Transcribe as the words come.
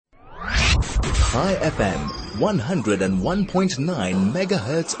High FM, 101.9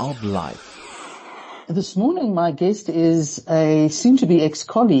 megahertz of life. This morning my guest is a soon-to-be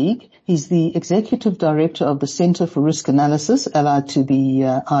ex-colleague. He's the Executive Director of the Center for Risk Analysis, allied to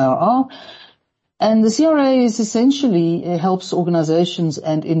the IRR. And the CRA is essentially helps organizations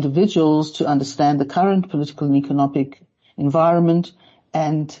and individuals to understand the current political and economic environment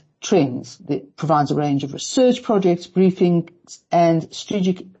and trends. It provides a range of research projects, briefings, and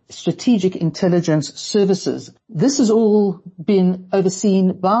strategic intelligence services. This has all been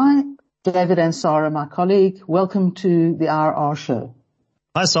overseen by David Ansara, my colleague. Welcome to the IRR show.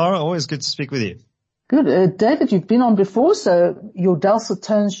 Hi, Sarah. Always good to speak with you. Good. David, you've been on before, so your dulcet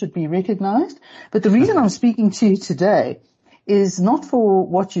tones should be recognized. But the reason I'm speaking to you today is not for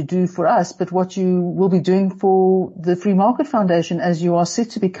what you do for us, but what you will be doing for the Free Market Foundation, as you are set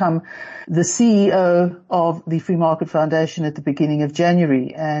to become the CEO of the Free Market Foundation at the beginning of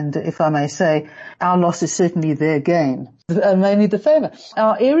January. And if I may say, our loss is certainly their gain, mainly the favor.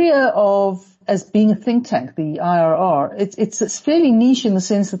 Our area of, as being a think tank, the IRR, it's fairly niche in the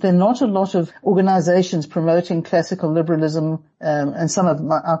sense that there are not a lot of organizations promoting classical liberalism, and some of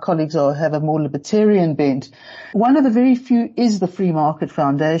our colleagues have a more libertarian bent. One of the very few is the Free Market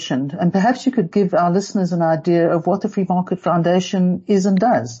Foundation, and perhaps you could give our listeners an idea of what the Free Market Foundation is and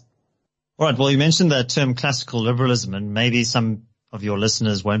does. All right. Well, you mentioned that term classical liberalism, and maybe some of your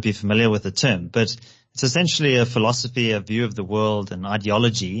listeners won't be familiar with the term, but it's essentially a philosophy, a view of the world, an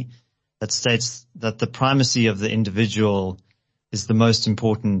ideology that states that the primacy of the individual is the most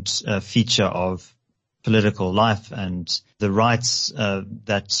important feature of political life, and the rights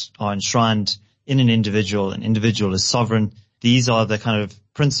that are enshrined in an individual is sovereign. These are the kind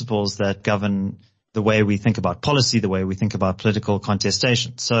of principles that govern the way we think about policy, the way we think about political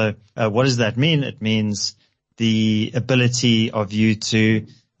contestation. So what does that mean? It means the ability of you to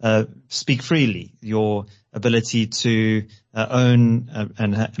speak freely, your ability to own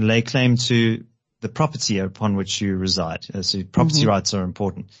and lay claim to the property upon which you reside. So property rights are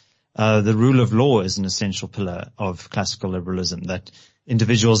important. The rule of law is an essential pillar of classical liberalism, that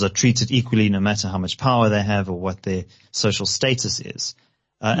individuals are treated equally no matter how much power they have or what their social status is.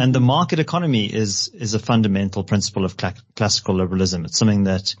 And the market economy is a fundamental principle of classical liberalism. It's something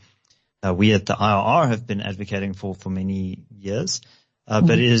that we at the IRR have been advocating for many years,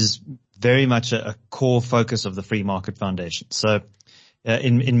 but it is very much a core focus of the Free Market Foundation. So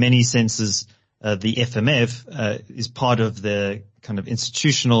in many senses, the FMF is part of the kind of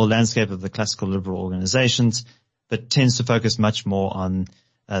institutional landscape of the classical liberal organizations, but tends to focus much more on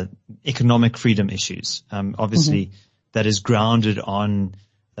economic freedom issues. Obviously, that is grounded on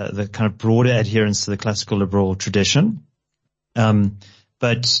the kind of broader adherence to the classical liberal tradition.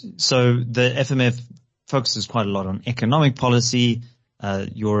 But so the FMF focuses quite a lot on economic policy,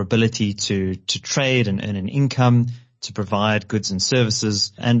 your ability to trade and earn an income, to provide goods and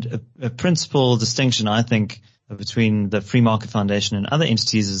services. And a principal distinction, I think, between the Free Market Foundation and other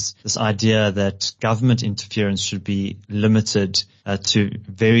entities is this idea that government interference should be limited to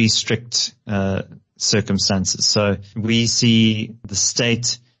very strict circumstances. So we see the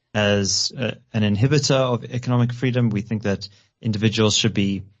state as an inhibitor of economic freedom. We think that individuals should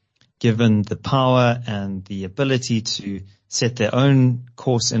be given the power and the ability to set their own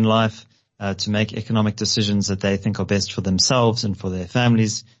course in life, to make economic decisions that they think are best for themselves and for their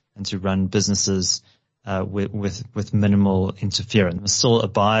families, and to run businesses with minimal interference. Still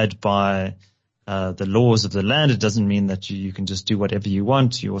abide by the laws of the land. It doesn't mean that you can just do whatever you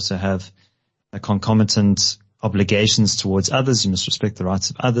want. You also have concomitant obligations towards others. You must respect the rights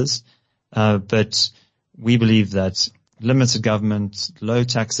of others. But we believe that limited government, low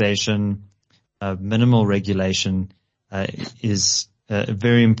taxation, minimal regulation is a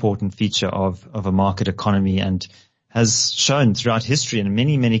very important feature of a market economy, and has shown throughout history in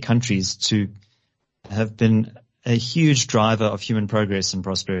many, many countries to have been a huge driver of human progress and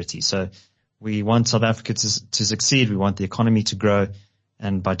prosperity. So we want South Africa to succeed. We want the economy to grow.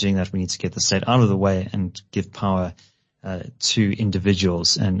 And by doing that, we need to get the state out of the way and give power to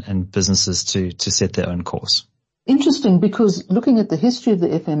individuals and businesses to set their own course. Interesting, because looking at the history of the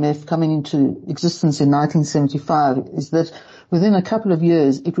FMF coming into existence in 1975 is that within a couple of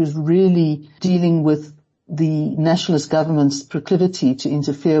years it was really dealing with the nationalist government's proclivity to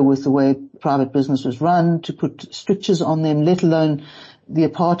interfere with the way private business was run, to put strictures on them, let alone the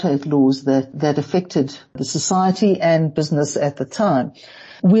apartheid laws that affected the society and business at the time.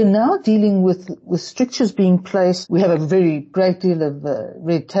 We're now dealing with strictures being placed. We have a very great deal of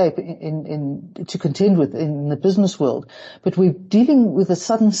red tape to contend with in the business world, but we're dealing with a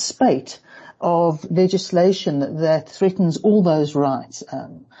sudden spate of legislation that threatens all those rights.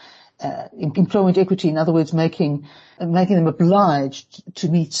 employment equity, in other words, making them obliged to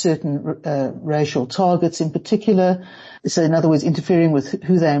meet certain racial targets in particular. So in other words, interfering with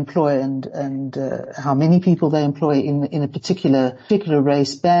who they employ and how many people they employ in a particular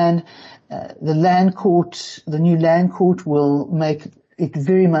race band. The new land court will make it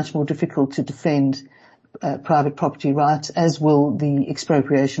very much more difficult to defend private property rights, as will the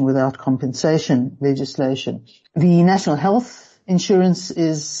expropriation without compensation legislation. The national health insurance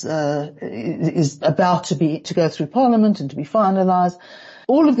is about to go through Parliament and to be finalised.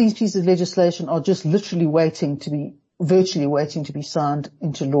 All of these pieces of legislation are just literally virtually waiting to be signed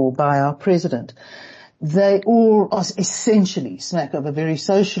into law by our president. They all are essentially smack of a very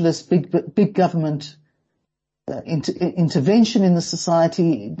socialist, big government intervention in the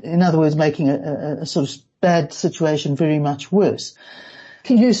society. In other words, making a sort of bad situation very much worse.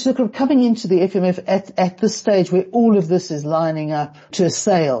 You're sort of coming into the FMF at this stage where all of this is lining up to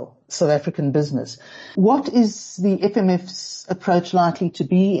assail South African business. What is the FMF's approach likely to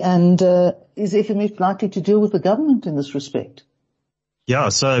be, and is FMF likely to deal with the government in this respect? Yeah,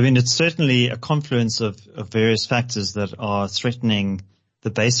 so I mean, it's certainly a confluence of various factors that are threatening the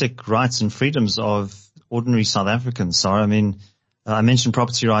basic rights and freedoms of ordinary South Africans. So, I mean, I mentioned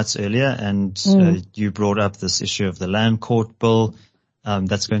property rights earlier, and you brought up this issue of the Land Court Bill.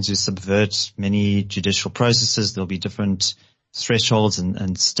 That's going to subvert many judicial processes. There'll be different thresholds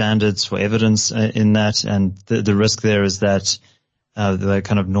and standards for evidence in that, and the risk there is that the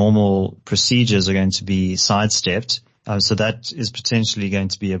kind of normal procedures are going to be sidestepped. So that is potentially going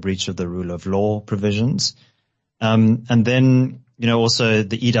to be a breach of the rule of law provisions. And then, also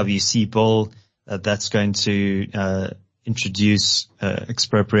the EWC bill, that's going to introduce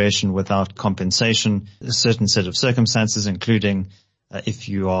expropriation without compensation, a certain set of circumstances, including if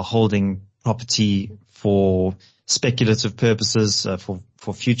you are holding property for speculative purposes,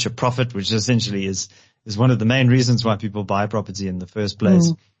 for future profit, which essentially is one of the main reasons why people buy property in the first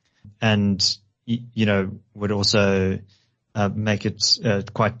place. And, would also make it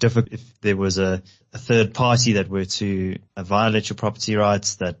quite difficult if there was a third party that were to violate your property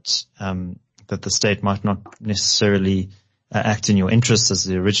rights, that the state might not necessarily act in your interests as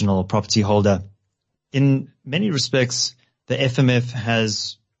the original property holder. In many respects, the FMF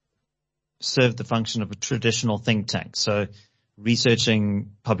has served the function of a traditional think tank. So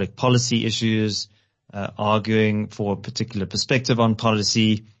researching public policy issues, arguing for a particular perspective on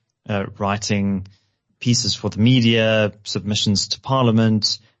policy, writing pieces for the media, submissions to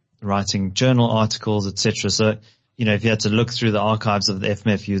Parliament, writing journal articles, etc. So, if you had to look through the archives of the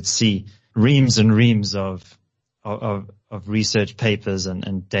FMF, you'd see reams and reams of research papers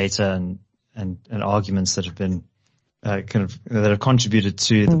and data and arguments that have been that have contributed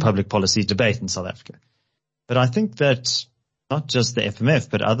to the public policy debate in South Africa. But I think that not just the FMF,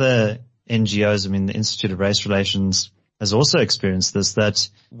 but other NGOs, the Institute of Race Relations has also experienced this, that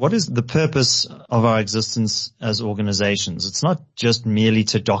what is the purpose of our existence as organizations? It's not just merely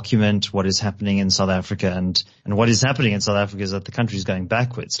to document what is happening in South Africa, and what is happening in South Africa is that the country is going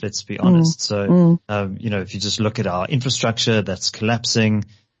backwards, let's be honest. So, if you just look at our infrastructure that's collapsing,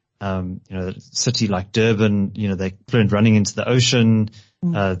 a city like Durban, they fluent running into the ocean.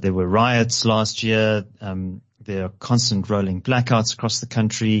 There were riots last year. There are constant rolling blackouts across the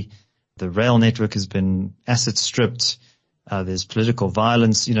country. The rail network has been asset stripped. There's political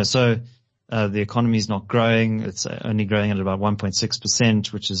violence, so the economy is not growing. It's only growing at about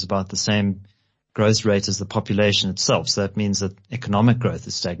 1.6%, which is about the same growth rate as the population itself. So that means that economic growth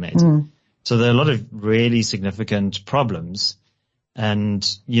is stagnating. So there are a lot of really significant problems. And,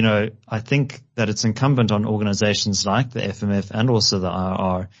 I think that it's incumbent on organizations like the FMF and also the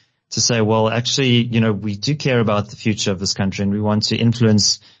IRR to say, well, actually, we do care about the future of this country, and we want to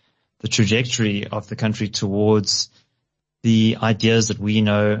influence the trajectory of the country towards the ideas that we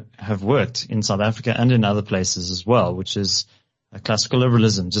know have worked in South Africa and in other places as well, which is classical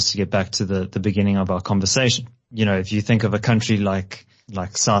liberalism, just to get back to the beginning of our conversation. If you think of a country like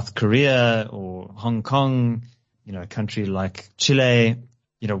South Korea or Hong Kong, a country like Chile,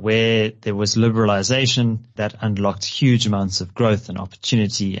 where there was liberalization that unlocked huge amounts of growth and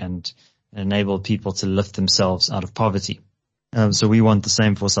opportunity and enabled people to lift themselves out of poverty. So we want the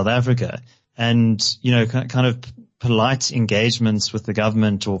same for South Africa. And, kind of polite engagements with the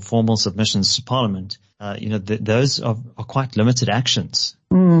government or formal submissions to Parliament, those are quite limited actions.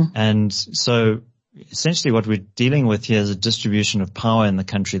 And so essentially what we're dealing with here is a distribution of power in the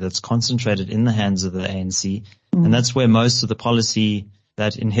country that's concentrated in the hands of the ANC. And that's where most of the policy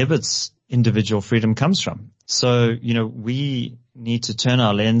that inhibits individual freedom comes from. So, we need to turn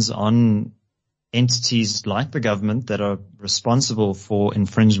our lens on entities like the government that are responsible for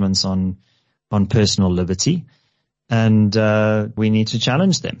infringements on personal liberty. And we need to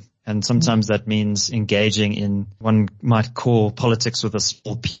challenge them. And sometimes that means engaging in one might call politics with a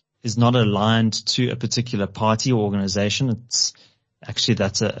small p, is not aligned to a particular party or organization. It's actually,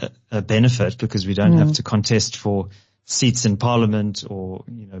 that's a benefit, because we don't have to contest for seats in parliament or,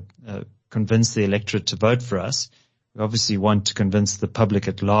 convince the electorate to vote for us. We obviously want to convince the public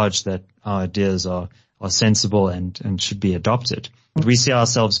at large that our ideas are sensible and should be adopted. But we see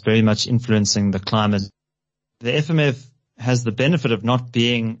ourselves very much influencing the climate. The FMF has the benefit of not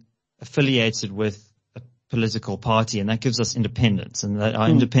being affiliated with a political party, and that gives us independence, and that our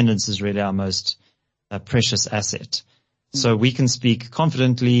independence is really our most precious asset. So we can speak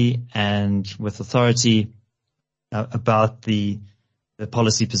confidently and with authority about the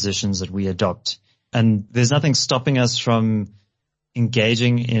policy positions that we adopt. And there's nothing stopping us from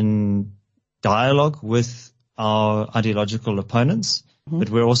engaging in dialogue with our ideological opponents,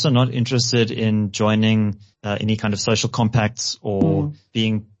 but we're also not interested in joining any kind of social compacts or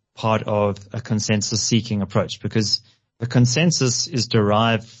being part of a consensus-seeking approach, because the consensus is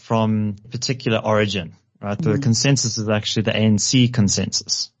derived from a particular origin, right? The consensus is actually the ANC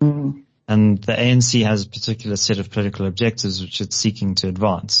consensus. And the ANC has a particular set of political objectives which it's seeking to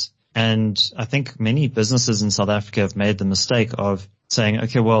advance. And I think many businesses in South Africa have made the mistake of saying,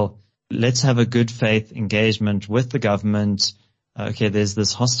 okay, well, let's have a good faith engagement with the government. Okay, there's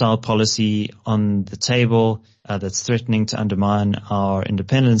this hostile policy on the table that's threatening to undermine our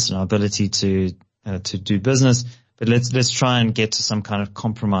independence and our ability to do business. But let's try and get to some kind of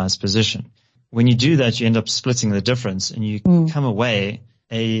compromise position. When you do that, you end up splitting the difference, and you come away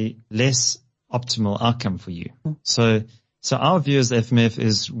a less optimal outcome for you. So our view as the FMF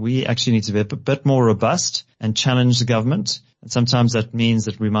is we actually need to be a bit more robust and challenge the government. And sometimes that means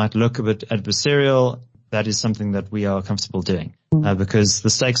that we might look a bit adversarial. That is something that we are comfortable doing because the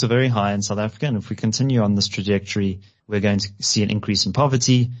stakes are very high in South Africa. And if we continue on this trajectory, we're going to see an increase in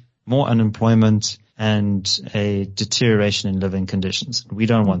poverty, more unemployment, and a deterioration in living conditions. We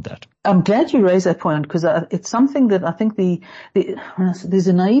don't want that. I'm glad you raised that point, because it's something that I think there's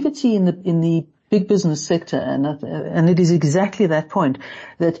a naivety in the big business sector, and it is exactly that point,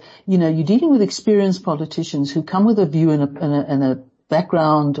 that, you're dealing with experienced politicians who come with a view and a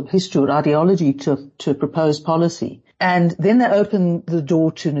background, history, or ideology to a proposed policy. And then they open the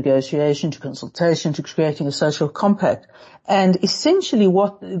door to negotiation, to consultation, to creating a social compact. And essentially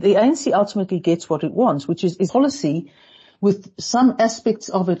what the ANC ultimately gets what it wants, which is policy with some aspects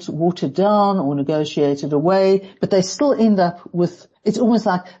of it watered down or negotiated away, but they still end up with, it's almost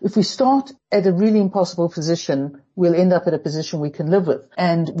like if we start at a really impossible position, we'll end up at a position we can live with.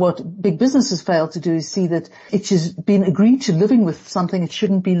 And what big businesses fail to do is see that it has been agreed to living with something it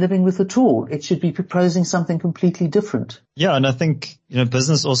shouldn't be living with at all. It should be proposing something completely different. Yeah, and I think,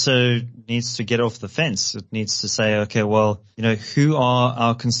 business also needs to get off the fence. It needs to say, okay, well, who are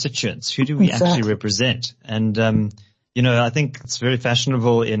our constituents? Who do we actually represent? And, I think it's very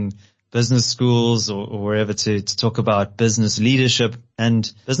fashionable in business schools or wherever to talk about business leadership. And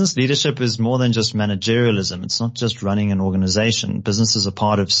business leadership is more than just managerialism. It's not just running an organization. Business is a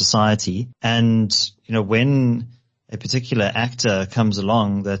part of society. And, when a particular actor comes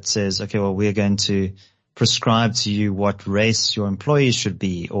along that says, okay, well, we're going to prescribe to you what race your employees should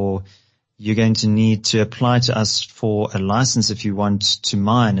be, or you're going to need to apply to us for a license if you want to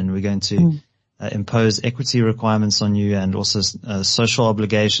mine, and we're going to impose equity requirements on you, and also social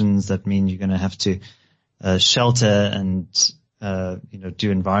obligations that mean you're going to have to shelter and do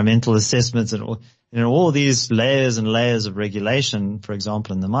environmental assessments, and all these layers and layers of regulation, for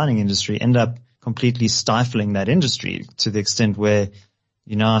example, in the mining industry, end up completely stifling that industry to the extent where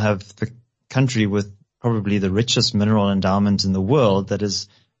you now have the country with probably the richest mineral endowment in the world that is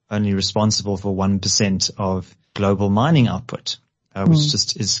only responsible for 1% of global mining output. Which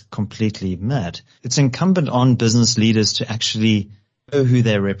just is completely mad. It's incumbent on business leaders to actually know who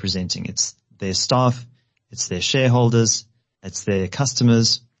they're representing. It's their staff, it's their shareholders, it's their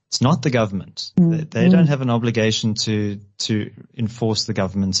customers. It's not the government. They don't have an obligation to enforce the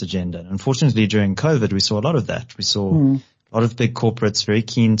government's agenda. Unfortunately, during COVID, we saw a lot of that. We saw a lot of big corporates very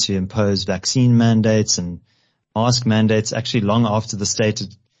keen to impose vaccine mandates and mask mandates, actually long after the state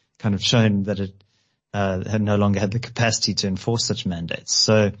had kind of shown that it had no longer had the capacity to enforce such mandates.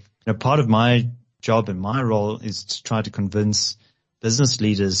 So, part of my job and my role is to try to convince business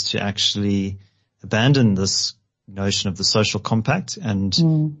leaders to actually abandon this notion of the social compact and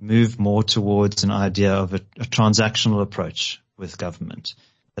move more towards an idea of a transactional approach with government.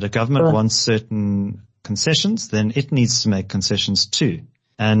 That if government wants certain concessions, then it needs to make concessions too.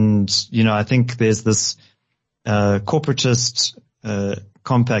 And, I think there's this corporatist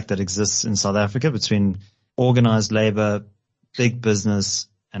compact that exists in South Africa between organized labor, big business,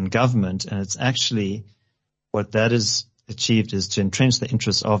 and government. And it's actually what that is achieved is to entrench the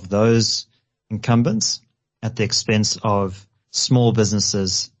interests of those incumbents at the expense of small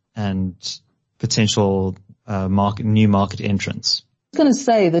businesses and potential new market entrants. I was going to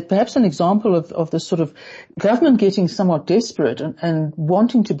say that perhaps an example of the sort of government getting somewhat desperate and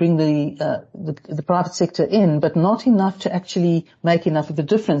wanting to bring the private sector in, but not enough to actually make enough of a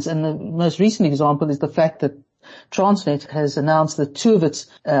difference. And the most recent example is the fact that Transnet has announced that 2 of its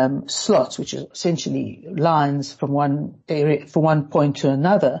slots, which is essentially lines from one area, from one point to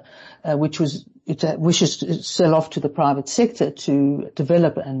another, which it wishes to sell off to the private sector to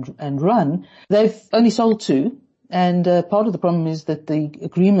develop and run, they've only sold 2. And part of the problem is that the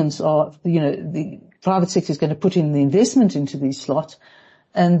agreements are, the private sector is going to put in the investment into these slots,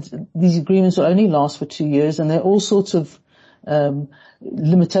 and these agreements will only last for 2 years, and there are all sorts of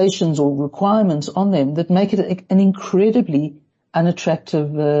limitations or requirements on them that make it an incredibly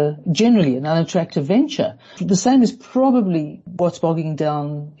unattractive, generally an unattractive venture. The same is probably what's bogging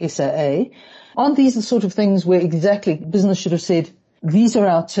down SAA. Aren't these the sort of things where exactly business should have said, these are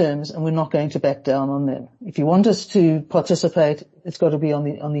our terms and we're not going to back down on them. If you want us to participate, it's got to be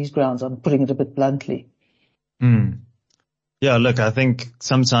on these grounds. I'm putting it a bit bluntly. Yeah, look, I think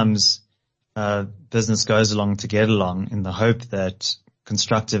sometimes business goes along to get along in the hope that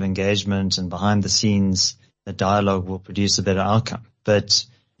constructive engagement and behind the scenes, the dialogue will produce a better outcome. But,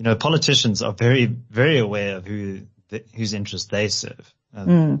 politicians are very, very aware of whose interest they serve.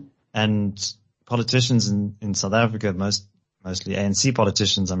 And politicians in South Africa, mostly ANC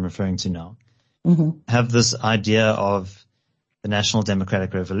politicians I'm referring to now, have this idea of the National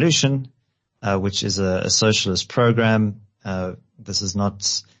Democratic Revolution, which is a socialist program. This is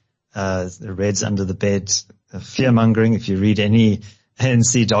not the Reds under the bed fear-mongering. If you read any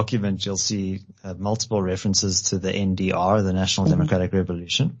ANC document, you'll see multiple references to the NDR, the National Democratic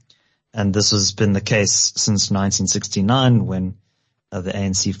Revolution. And this has been the case since 1969 when the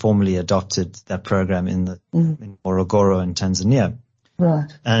ANC formally adopted that program in Morogoro in Tanzania. Right.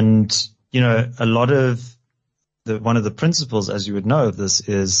 And, a lot of one of the principles, as you would know, of this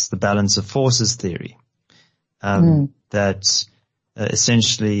is the balance of forces theory. That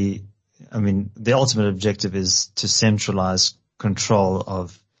essentially, the ultimate objective is to centralize control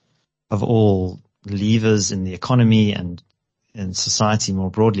of all levers in the economy and in society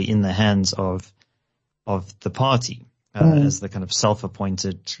more broadly in the hands of the party. As the kind of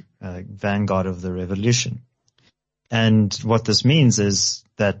self-appointed vanguard of the revolution. And what this means is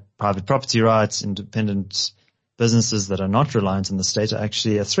that private property rights, independent businesses that are not reliant on the state are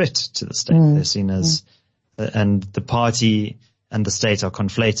actually a threat to the state. They're seen as, and the party and the state are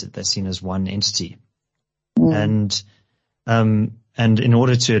conflated. They're seen as one entity. And in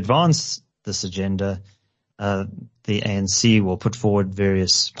order to advance this agenda, the ANC will put forward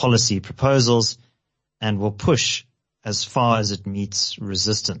various policy proposals and will push as far as it meets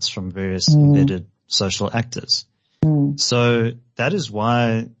resistance from various embedded social actors. So that is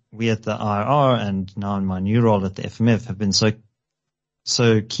why we at the IR and now in my new role at the FMF have been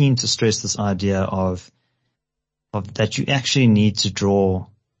so keen to stress this idea of that you actually need to draw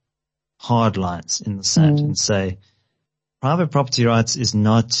hard lines in the sand and say private property rights is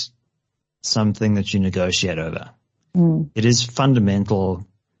not something that you negotiate over. It is fundamental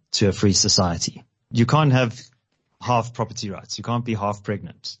to a free society. You can't have half property rights. You can't be half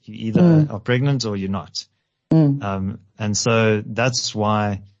pregnant. You either are pregnant or you're not. And so that's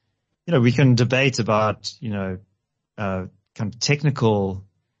why, we can debate about, kind of technical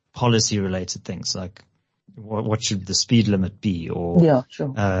policy related things like what should the speed limit be or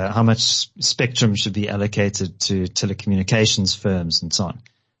how much spectrum should be allocated to telecommunications firms and so on.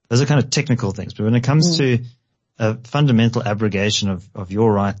 Those are kind of technical things. But when it comes to a fundamental abrogation of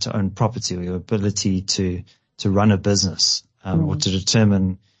your right to own property or your ability to run a business, or to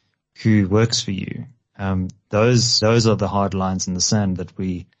determine who works for you. Those are the hard lines in the sand that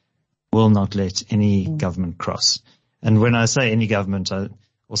we will not let any government cross. And when I say any government, I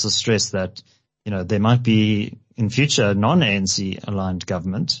also stress that, there might be in future non-ANC aligned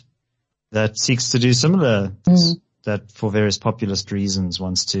government that seeks to do similar things, that for various populist reasons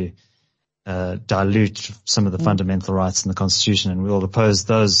wants to dilute some of the fundamental rights in the Constitution, and we will oppose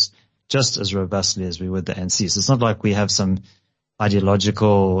those just as robustly as we would the ANC. So it's not like we have some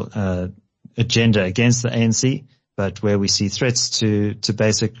ideological agenda against the ANC, but where we see threats to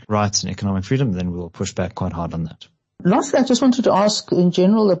basic rights and economic freedom, then we will push back quite hard on that. Lastly, I just wanted to ask in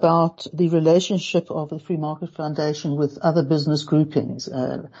general about the relationship of the Free Market Foundation with other business groupings.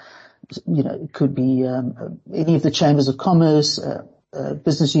 It could be any of the chambers of commerce,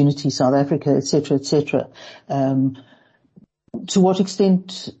 Business Unity South Africa, etc., etc. To what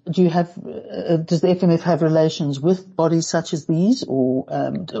extent do you have? Does the FMF have relations with bodies such as these, or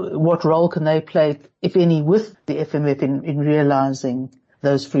what role can they play, if any, with the FMF in realizing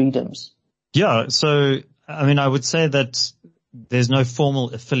those freedoms? Yeah, so I would say that there's no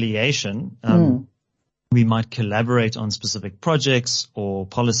formal affiliation. We might collaborate on specific projects or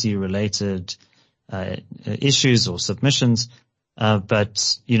policy-related issues or submissions,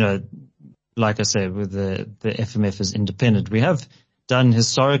 but like I say, with the FMF is independent. We have done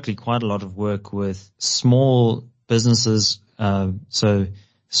historically quite a lot of work with small businesses, so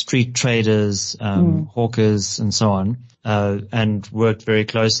street traders, hawkers, and so on, and worked very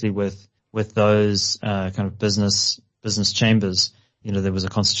closely with those kind of business chambers. There was a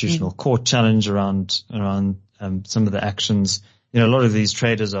constitutional court challenge around some of the actions. A lot of these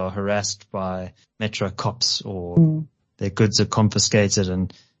traders are harassed by Metro cops, or their goods are confiscated,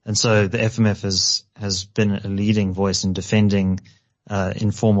 and so the FMF has been a leading voice in defending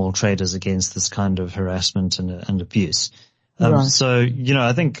informal traders against this kind of harassment and abuse. Right. So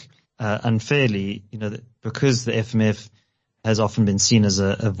I think unfairly, because the FMF has often been seen as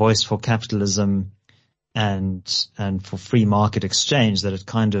a voice for capitalism and for free market exchange, that it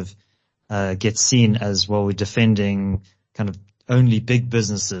kind of gets seen as, well, we're defending kind of only big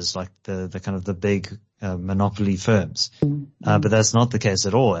businesses, like the kind of the big monopoly firms. But that's not the case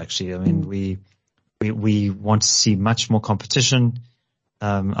at all, actually. We want to see much more competition.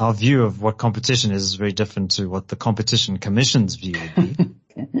 Our view of what competition is very different to what the Competition Commission's view would be.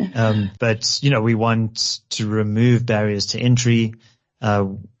 But we want to remove barriers to entry.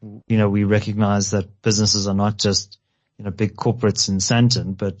 We recognize that businesses are not just, big corporates in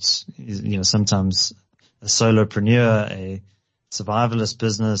Sandton, but, sometimes a solopreneur, a survivalist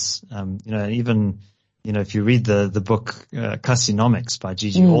business, even, if you read the book, Cussionomics by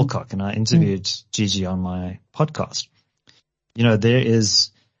Gigi Alcock, and I interviewed Gigi on my podcast, there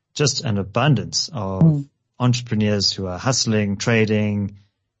is just an abundance of entrepreneurs who are hustling, trading,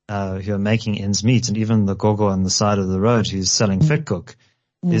 who are making ends meet, and even the gogo on the side of the road who's selling Fitcook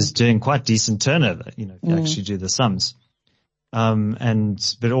is doing quite decent turnover, if you actually do the sums.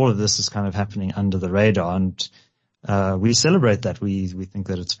 But all of this is kind of happening under the radar, and we celebrate that. We think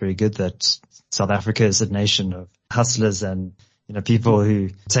that it's very good that South Africa is a nation of hustlers and, people who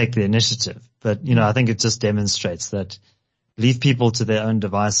take the initiative. But, I think it just demonstrates that leave people to their own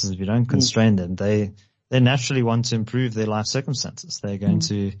devices. If you don't constrain them, they naturally want to improve their life circumstances. They're going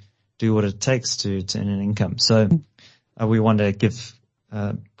to do what it takes to earn an income. So we want to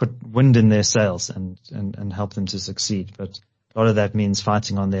put wind in their sails and help them to succeed. But a lot of that means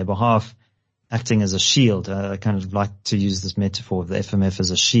fighting on their behalf, acting as a shield. I kind of like to use this metaphor of the FMF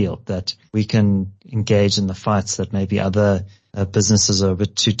as a shield, that we can engage in the fights that maybe other businesses are a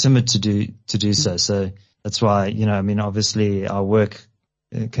bit too timid to do so. So that's why, obviously our work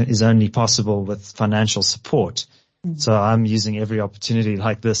is only possible with financial support. So I'm using every opportunity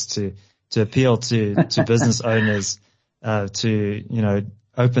like this to appeal to business owners, to,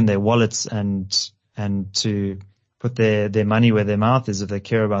 open their wallets and to put their money where their mouth is if they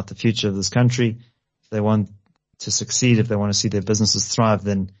care about the future of this country. If they want to succeed, if they want to see their businesses thrive,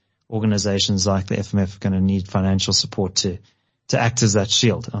 then organizations like the FMF are going to need financial support to act as that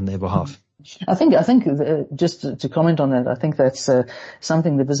shield on their behalf. I think just to comment on that, I think that's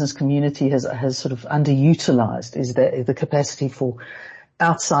something the business community has sort of underutilized, is the capacity for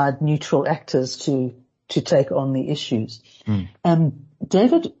outside neutral actors to take on the issues.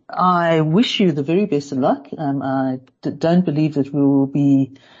 David, I wish you the very best of luck. I don't believe that we will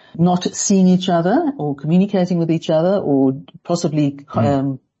be not seeing each other or communicating with each other or possibly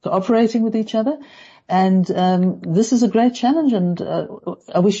cooperating with each other. And this is a great challenge, and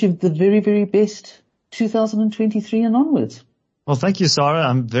I wish you the very, very best 2023 and onwards. Well, thank you, Sarah.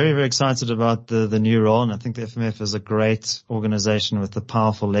 I'm very, very excited about the new role, and I think the FMF is a great organization with a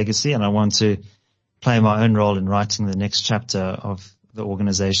powerful legacy, and I want to play my own role in writing the next chapter of the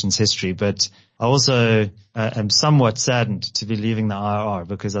organization's history. But I also am somewhat saddened to be leaving the IRR,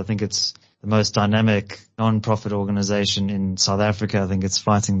 because I think it's the most dynamic non-profit organization in South Africa. I think it's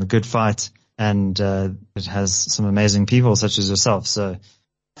fighting the good fight, and it has some amazing people such as yourself. So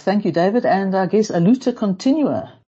thank you, David, and I guess a luta continua.